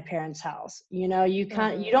my parents' house. You know, you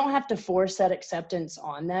don't have to force that acceptance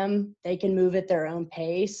on them. They can move at their own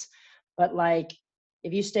pace. But like,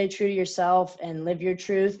 if you stay true to yourself and live your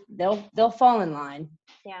truth, they'll fall in line.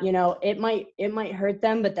 Yeah. You know, it might hurt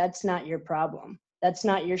them, but that's not your problem. That's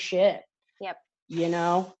not your shit. Yep. You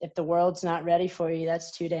know, if the world's not ready for you,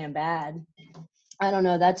 that's too damn bad. I don't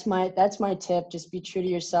know. That's my tip. Just be true to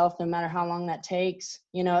yourself, no matter how long that takes.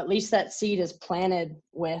 You know, at least that seed is planted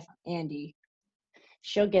with Andy.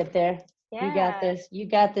 She'll get there. Yeah. You got this. You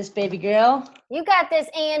got this, baby girl. You got this,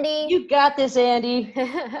 Andy. You got this, Andy.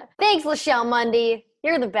 Thanks, Lachelle Mundy.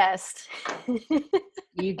 You're the best.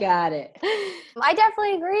 You got it. I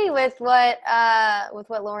definitely agree with what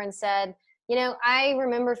Lauren said. You know, I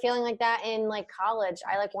remember feeling like that in like college.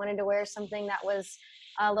 I like wanted to wear something that was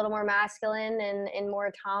a little more masculine and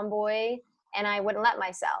more tomboy, and I wouldn't let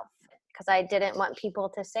myself because I didn't want people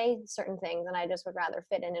to say certain things, and I just would rather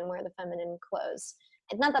fit in and wear the feminine clothes.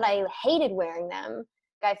 It's not that I hated wearing them.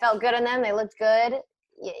 I felt good in them. They looked good,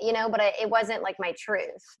 you know, but it wasn't like my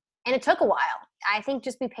truth. And it took a while. I think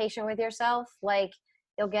just be patient with yourself. Like,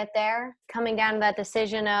 you'll get there. Coming down to that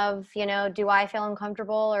decision of, you know, do I feel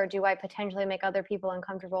uncomfortable or do I potentially make other people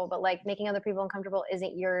uncomfortable? But like making other people uncomfortable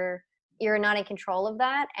isn't you're not in control of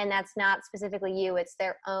that. And that's not specifically you. It's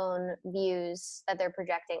their own views that they're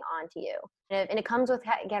projecting onto you. And it comes with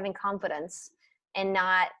having confidence and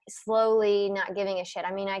not giving a shit.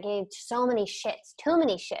 I mean, I gave too many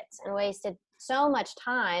shits and wasted so much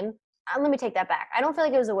time. Let me take that back. I don't feel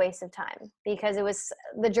like it was a waste of time because it was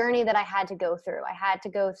the journey that I had to go through. I had to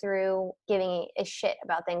go through giving a shit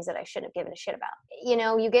about things that I shouldn't have given a shit about. You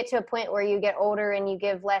know, you get to a point where you get older and you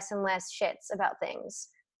give less and less shits about things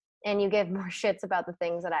and you give more shits about the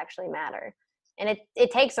things that actually matter. And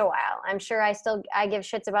it takes a while. I'm sure I give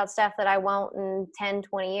shits about stuff that I won't in 10,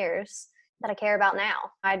 20 years that I care about now.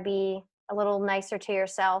 I'd be a little nicer to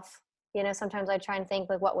yourself. You know, sometimes I try and think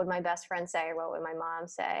like, what would my best friend say? Or what would my mom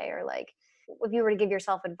say? Or like, if you were to give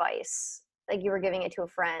yourself advice, like you were giving it to a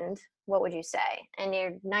friend, what would you say? And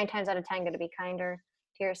you're 9 times out of 10 going to be kinder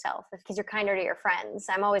to yourself because you're kinder to your friends.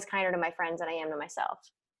 I'm always kinder to my friends than I am to myself.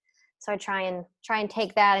 So I try and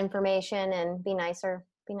take that information and be nicer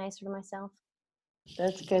to myself.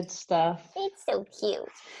 That's good stuff. It's so cute.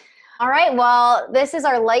 All right. Well, this is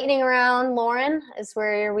our lightning round, Lauren. It's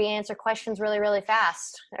where we answer questions really, really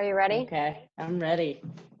fast. Are you ready? Okay, I'm ready.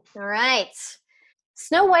 All right.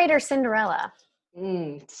 Snow White or Cinderella?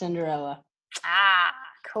 Cinderella. Ah,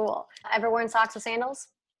 cool. Ever worn socks with sandals?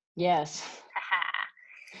 Yes.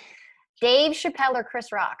 Dave Chappelle or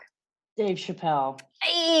Chris Rock? Dave Chappelle.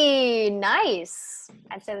 Hey, nice.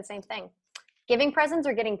 I'd say the same thing. Giving presents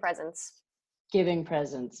or getting presents? Giving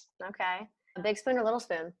presents. Okay. A big spoon or little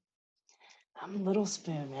spoon? I'm a little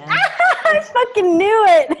spoon, man. I fucking knew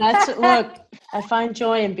it. Look, I find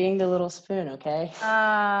joy in being the little spoon, okay?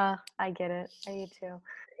 I get it. I do too.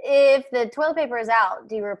 If the toilet paper is out,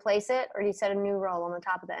 do you replace it or do you set a new roll on the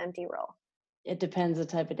top of the empty roll? It depends the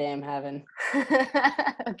type of day I'm having.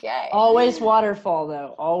 Okay. Always waterfall,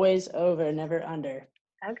 though. Always over, never under.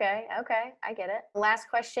 Okay. I get it. Last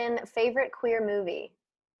question. Favorite queer movie?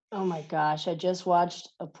 Oh my gosh, I just watched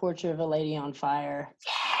A Portrait of a Lady on Fire.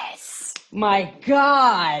 Yes. My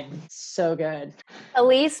God. So good.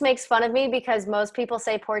 Elise makes fun of me because most people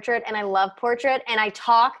say Portrait and I love Portrait and I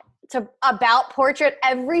talk about Portrait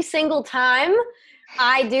every single time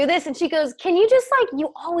I do this. And she goes, can you just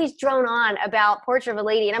you always drone on about Portrait of a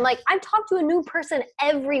Lady. And I'm like, I've talked to a new person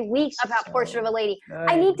every week about Portrait of a Lady. Good.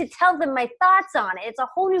 I need to tell them my thoughts on it. It's a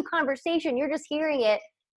whole new conversation. You're just hearing it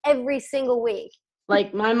every single week.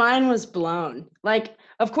 My mind was blown.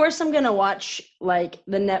 Of course I'm going to watch, the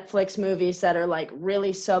Netflix movies that are,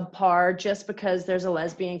 really subpar just because there's a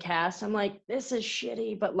lesbian cast. I'm like, this is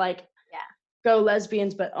shitty, but, yeah, go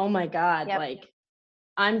lesbians. But, oh, my God, yep.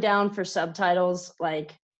 I'm down for subtitles,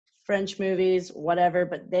 French movies, whatever,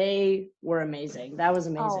 but they were amazing. That was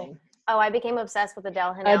amazing. Oh, I became obsessed with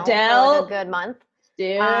Adele Hanel for a good month.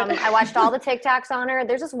 Dude. I watched all the TikToks on her.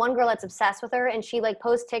 There's this one girl that's obsessed with her and she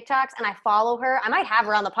posts TikToks and I follow her. I might have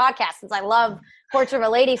her on the podcast since I love Portrait of a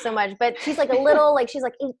Lady so much, but she's a little, she's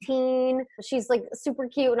 18. She's super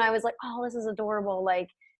cute. And I was like, oh, this is adorable.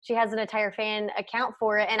 She has an entire fan account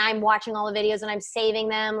for it. And I'm watching all the videos and I'm saving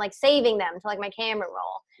them to my camera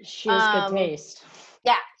roll. She has good taste.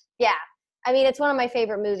 Yeah. I mean, it's one of my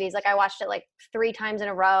favorite movies. I watched it 3 times in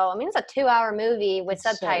a row. I mean, it's a 2-hour movie with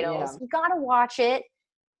subtitles. You got to watch it.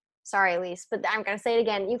 Sorry, Elise, but I'm going to say it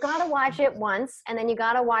again. You got to watch it once, and then you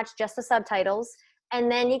got to watch just the subtitles. And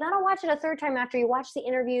then you got to watch it a third time after you watch the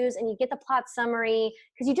interviews and you get the plot summary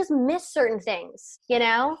because you just miss certain things, you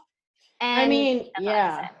know? And I mean,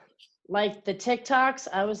 yeah. The TikToks,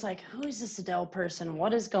 I was like, who is this Adele person?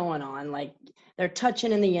 What is going on? They're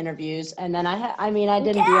touching in the interviews. And then I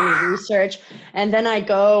didn't do any research. And then I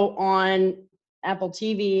go on Apple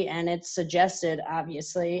TV and it's suggested,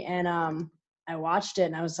 obviously. And I watched it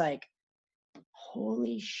and I was like,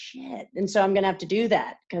 holy shit. And so I'm going to have to do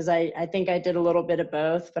that because I think I did a little bit of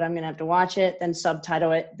both, but I'm going to have to watch it, then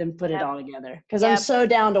subtitle it, then put it all together. Because I'm so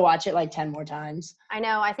down to watch it like 10 more times. I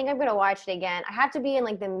know. I think I'm going to watch it again. I have to be in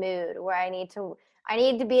like the mood where I need to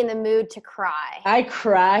be in the mood to cry. I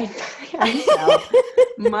cried myself.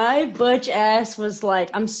 My butch ass was like,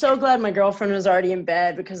 I'm so glad my girlfriend was already in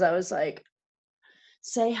bed because I was like,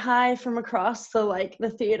 say hi from across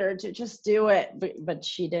the theater to just do it. But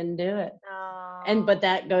she didn't do it. Oh. But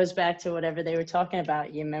that goes back to whatever they were talking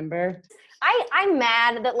about. You remember? I'm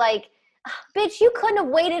mad that like, bitch, you couldn't have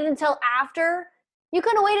waited until after. You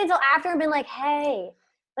couldn't have waited until after and been like, hey.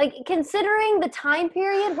 Like, considering the time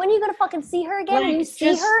period, when are you going to fucking see her again? And you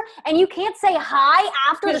see her and you can't say hi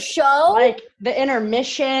after the show? Like, the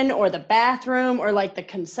intermission or the bathroom or, like, the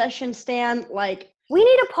concession stand, like. We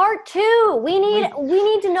need a part 2. We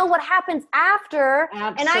need to know what happens after.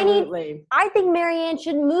 Absolutely. And I think Marianne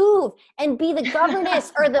should move and be the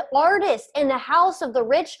governess or the artist in the house of the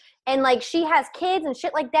rich. And like she has kids and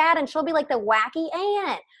shit like that, and she'll be like the wacky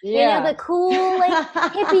aunt, you know, the cool like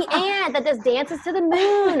hippie aunt that just dances to the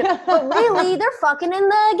moon. But really, they're fucking in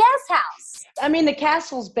the guest house. I mean, the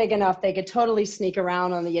castle's big enough; they could totally sneak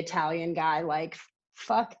around on the Italian guy. Like,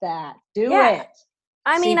 fuck that, do it.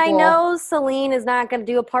 I mean, I know Celine is not going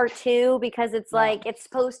to do a part 2 because it's like it's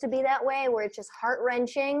supposed to be that way, where it's just heart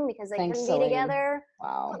wrenching because they couldn't be together.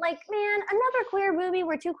 Wow. But like, man, another queer movie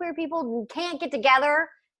where 2 queer people can't get together.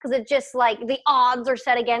 Because it's just like the odds are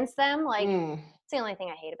set against them. Like, it's the only thing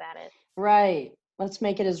I hate about it. Right. Let's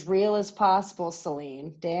make it as real as possible,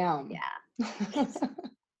 Celine. Damn. Yeah.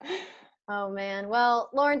 Oh, man. Well,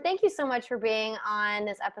 Lauren, thank you so much for being on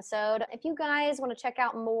this episode. If you guys want to check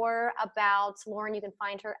out more about Lauren, you can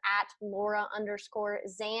find her at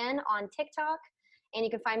Laura_Zan on TikTok. And you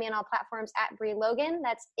can find me on all platforms at Brie Logan.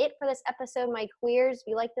 That's it for this episode, my queers. If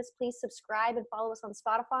you like this, please subscribe and follow us on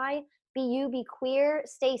Spotify. Be you, be queer,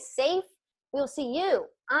 stay safe. We'll see you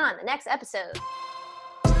on the next episode.